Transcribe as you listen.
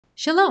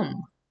Shalom!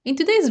 In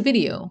today's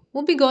video,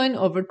 we'll be going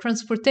over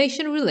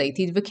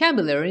transportation-related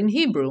vocabulary in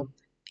Hebrew,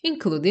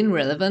 including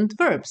relevant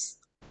verbs.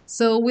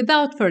 So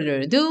without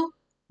further ado,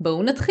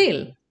 בואו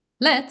נתחיל.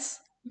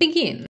 Let's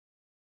begin.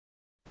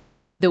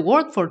 The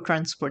word for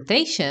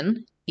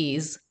transportation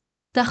is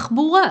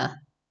תחבורה.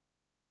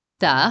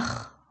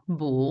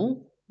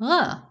 תחבורה.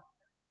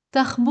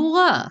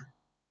 תחבורה.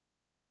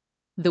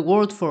 The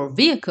word for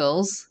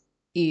vehicles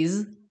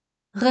is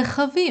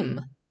רכבים.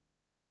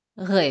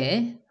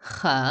 רכבים.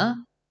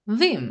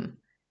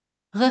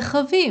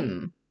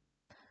 רכבים.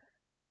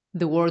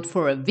 The word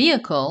for a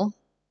vehicle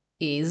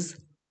is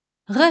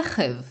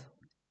רכב.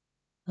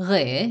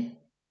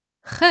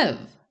 רכב.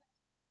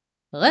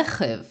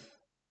 רכב.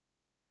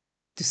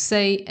 To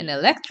say an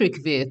electric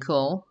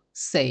vehicle,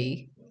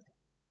 say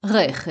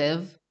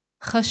רכב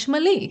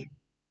חשמלי.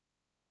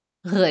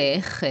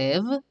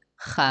 רכב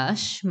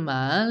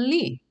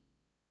חשמלי.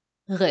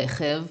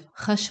 רכב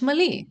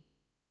חשמלי.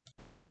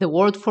 The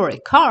word for a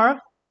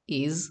car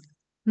is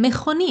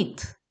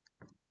מכונית.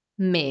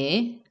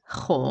 מכונית.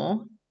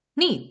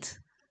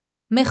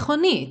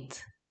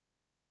 מכונית.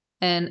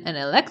 And an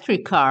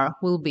electric car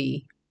will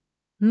be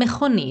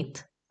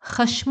מכונית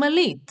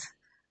חשמלית.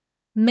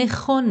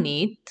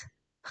 מכונית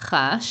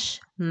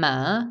חשמלית.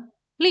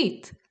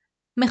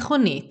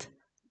 מכונית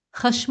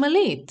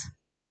חשמלית.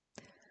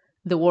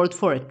 The word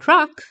for a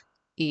truck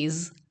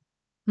is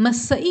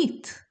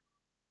משאית.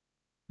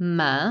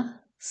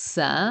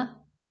 משאית.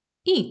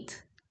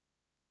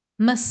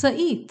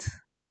 משאית.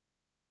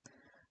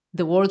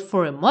 The word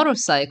for a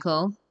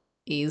motorcycle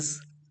is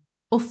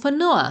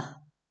אופנוע.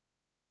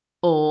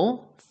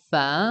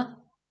 אופנוע.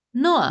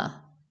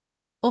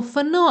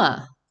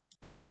 אופנוע.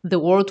 The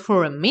word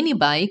for a mini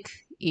bike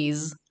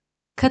is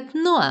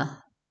קטנוע.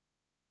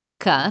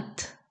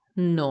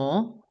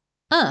 קטנוע.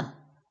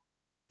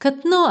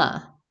 קטנוע.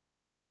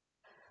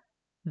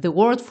 The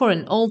word for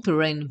an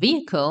all-terrain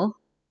vehicle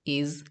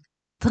is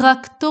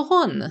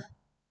טרקטורון.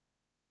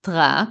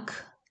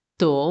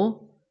 טרקטורון.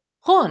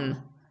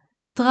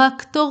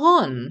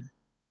 טרקטורון.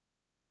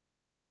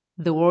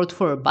 The word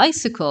for a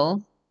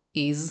bicycle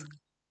is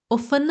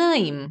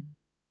אופניים.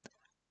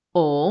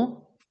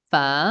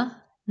 אופניים.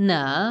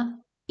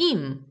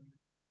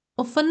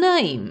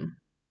 אופניים.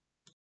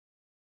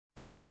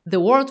 The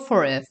word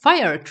for a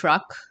fire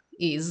truck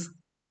is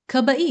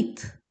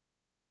כבאית.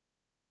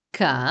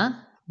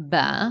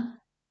 כבאית.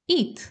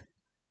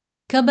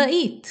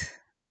 כבאית.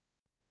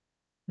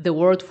 The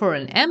word for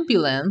an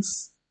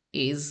ambulance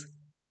is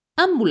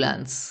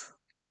ambulance.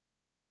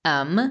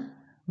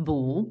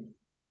 Ambulance.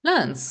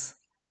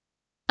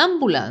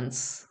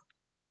 Ambulance.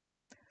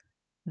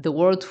 The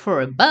word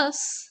for a bus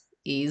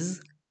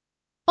is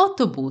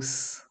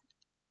autobus.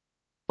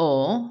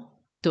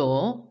 Autobus.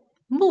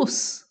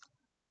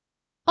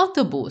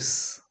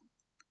 Autobus.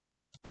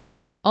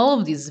 All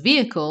of these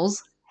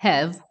vehicles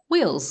have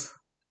wheels.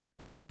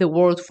 The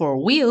word for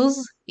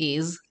wheels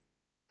is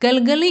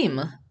גלגלים.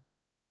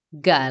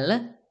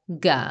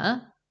 גלגלים.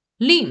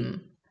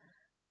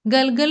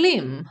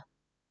 גלגלים.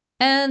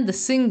 And the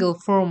single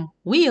form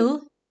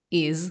wheel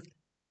is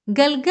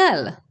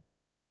גלגל.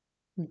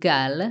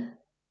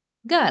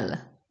 גלגל.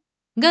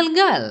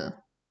 גלגל.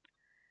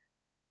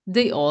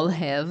 They all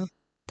have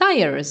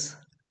tires.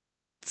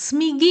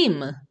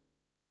 צמיגים.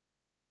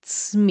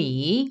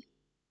 צמיגים.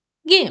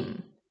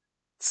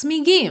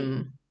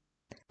 צמיגים.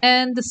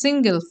 And the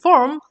single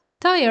form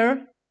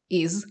tire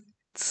is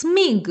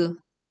צמיג.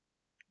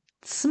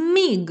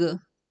 צמיג.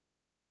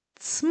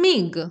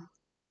 צמיג.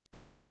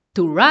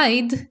 To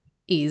ride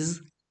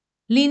is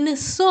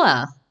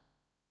לנסוע.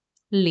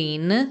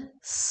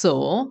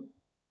 לנסוע.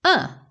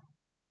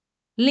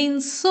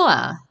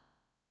 לנסוע.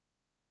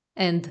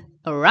 And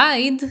a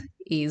ride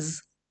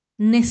is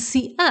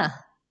נסיעה.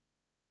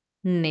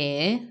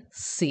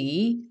 נסיעה.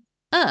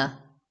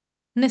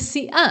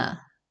 נסיעה.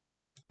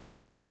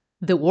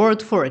 The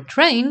word for a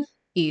train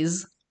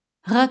is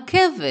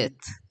רכבת.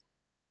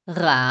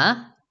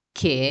 רכבת.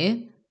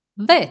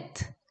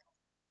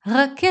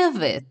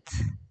 רכבת.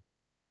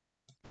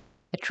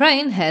 A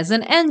train has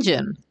an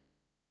engine.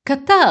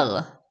 קטר.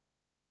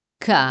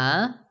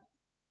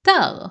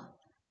 קטר.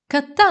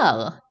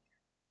 קטר.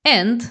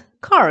 And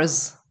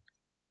cars.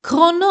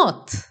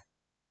 קרונות.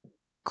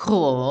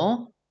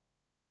 קרונות.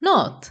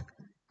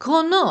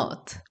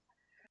 קרונות.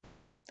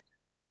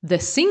 The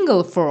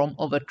single form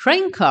of a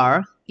train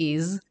car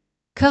is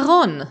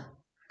קרון.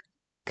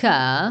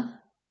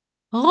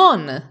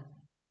 קרון.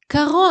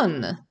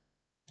 קרון.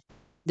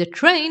 The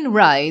train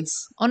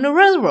rides on a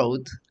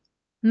railroad.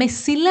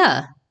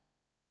 מסילה.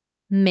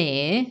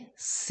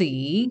 מסילה.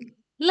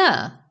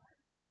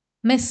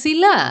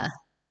 מסילה.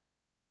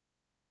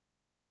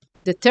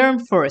 The term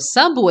for a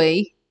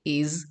subway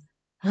is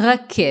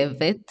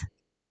רכבת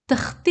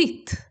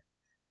תחתית.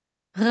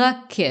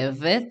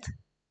 רכבת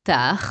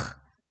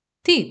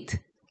תחתית.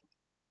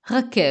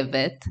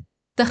 רכבת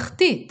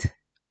תחתית.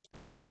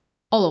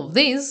 All of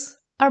these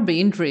are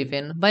being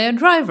driven by a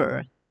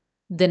driver.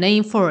 The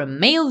name for a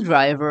male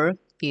driver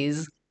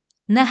is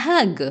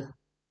נהג.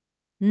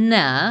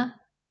 נהג.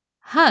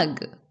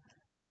 Hag,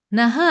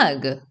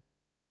 nahag.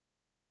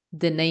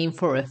 The name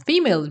for a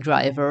female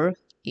driver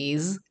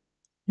is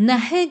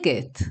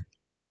naheget,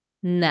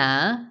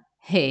 na-he-get,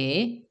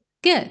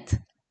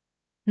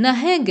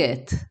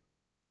 naheget.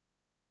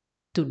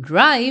 To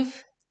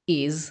drive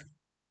is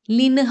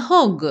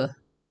linhog,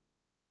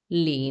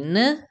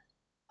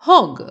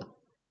 linhog,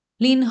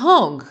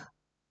 linhog.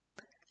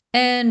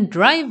 And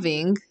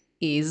driving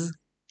is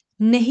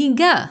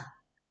nehiga,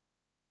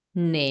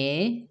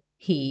 nehiga,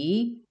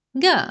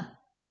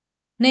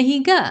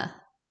 nehiga.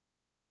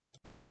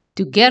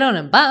 To get on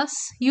a bus,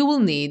 you will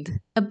need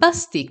a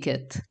bus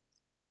ticket,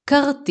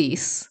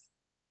 כרטיס,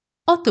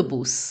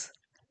 אוטובוס,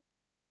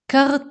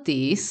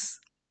 כרטיס,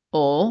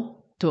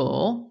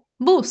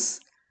 אוטובוס,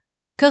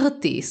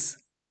 כרטיס,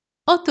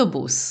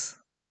 אוטובוס.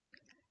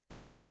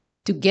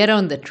 To get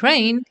on the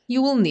train,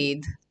 you will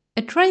need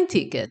a train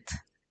ticket,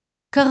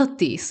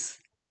 כרטיס,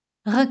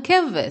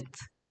 רכבת,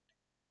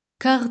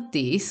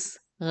 כרטיס,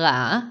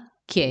 רכבת,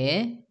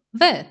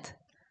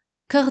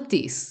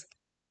 כרטיס,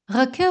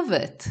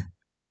 רכבת.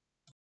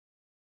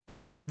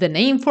 The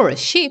name for a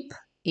ship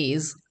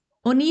is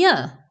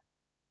אונייה,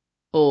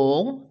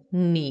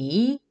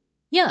 אונייה,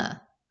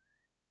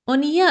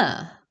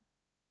 אונייה.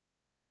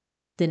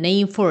 The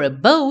name for a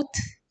boat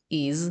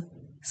is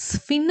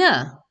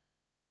ספינה,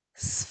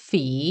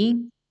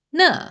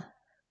 ספינה,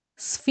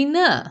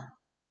 ספינה.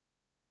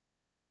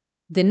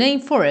 The name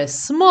for a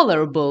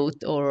smaller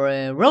boat or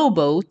a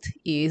rowboat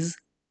is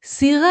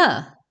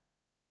סירה,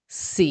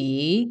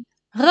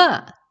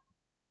 סירה,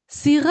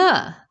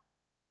 סירה.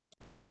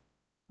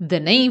 The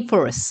name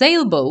for a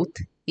sailboat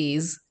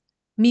is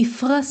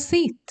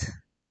מפרשית,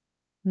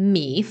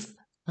 מפרשית,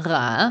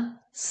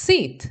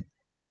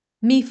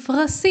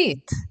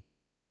 מפרשית.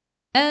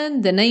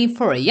 And the name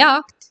for a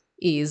yacht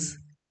is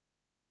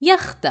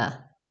יאכטה,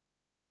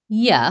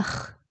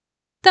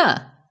 יאכטה,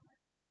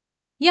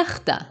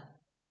 יאכטה.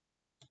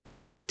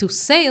 To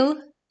sail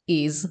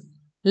is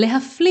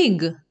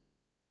להפליג,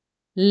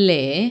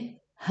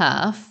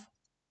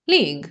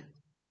 להפליג,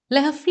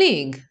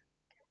 להפליג.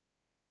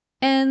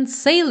 And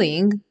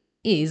sailing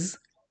is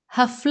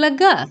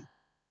הפלגה,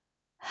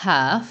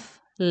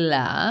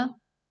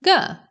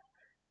 הפלגה,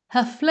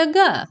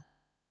 הפלגה.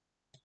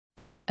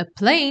 A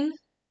plane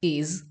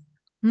is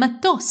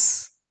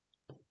מטוס,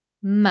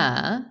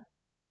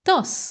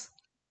 מטוס,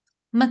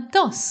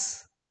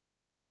 מטוס.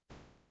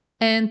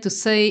 And to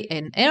say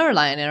an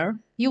airliner,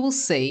 you will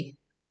say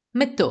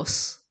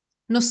מטוס,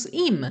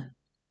 נוסעים,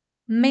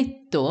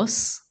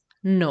 מטוס,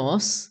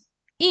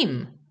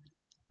 נוסעים,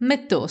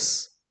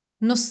 מטוס,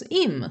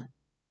 נוסעים.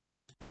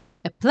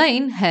 A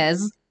plane has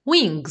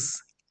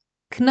wings,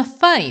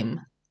 כנפיים,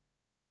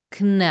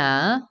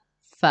 כנפיים,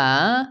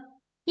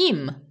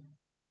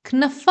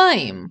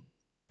 כנפיים.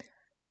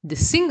 The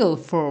single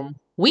form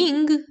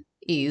wing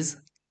is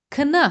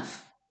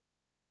כנף,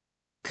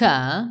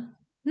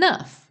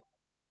 כנף,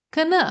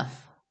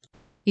 כנף.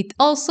 It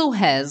also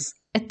has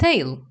a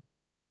tail,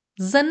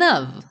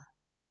 זנב,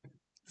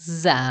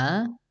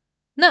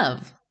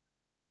 זנב,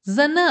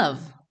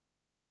 זנב.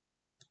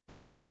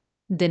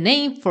 The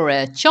name for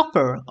a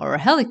chopper or a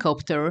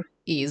helicopter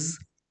is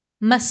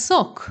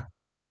מסוק,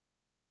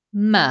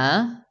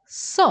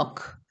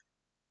 מסוק,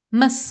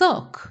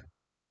 מסוק.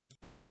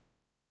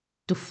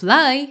 To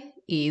fly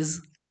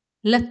is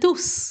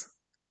לטוס,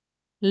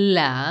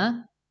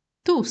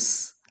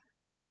 לטוס,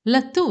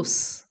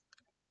 לטוס.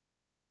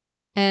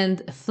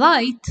 And a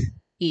flight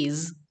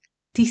is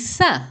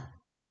טיסה,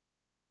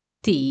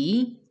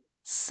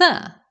 טיסה,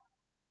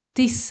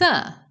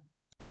 טיסה.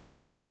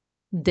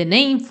 The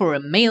name for a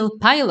male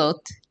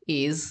pilot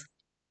is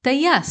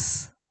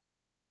טייס,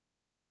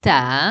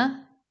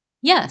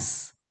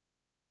 טייס,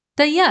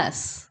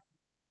 טייס.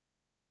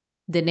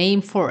 The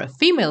name for a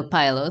female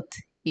pilot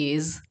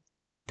is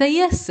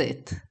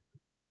טייסת,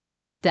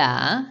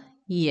 טייסת,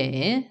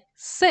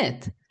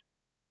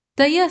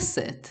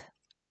 טייסת.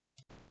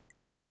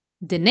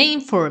 The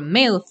name for a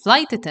male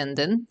flight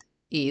attendant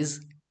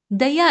is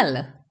דייל,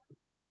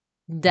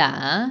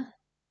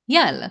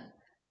 דייל,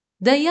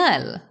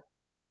 דייל.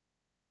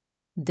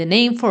 The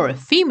name for a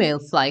female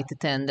flight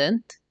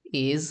attendant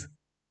is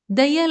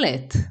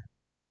דיילת,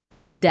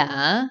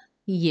 דיילת,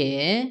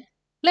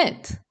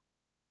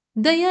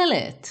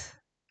 דיילת.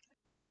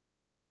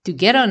 To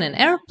get on an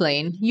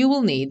airplane, you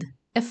will need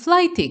a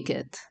flight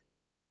ticket,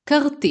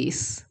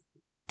 כרטיס,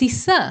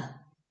 טיסה,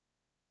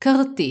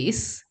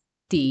 כרטיס,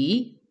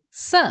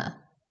 טיסה,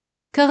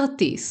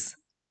 כרטיס,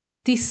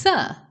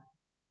 טיסה.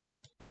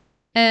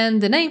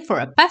 And the name for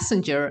a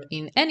passenger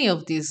in any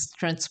of these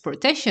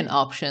transportation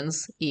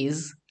options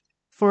is,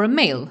 for a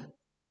male,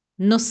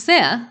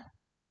 נוסע,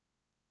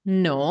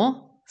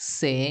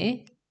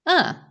 נוסע,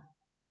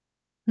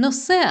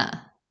 נוסע.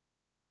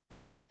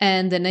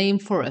 And the name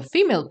for a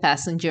female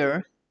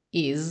passenger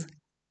is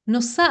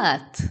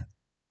נוסעת,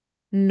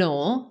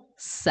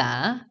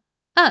 נוסעת,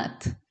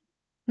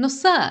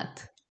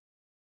 נוסעת.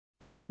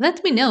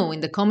 Let me know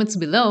in the comments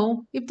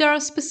below if there are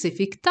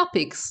specific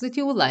topics that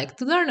you would like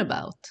to learn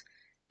about.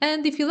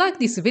 And if you like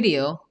this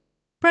video,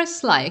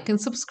 Press like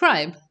and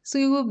subscribe so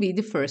you will be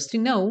the first to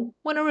know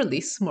when I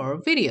release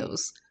more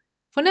videos.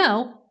 For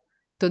now,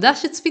 תודה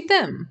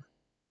שצפיתם.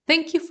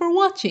 Thank you for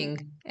watching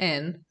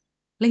and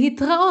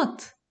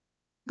להתראות.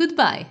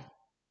 Goodbye.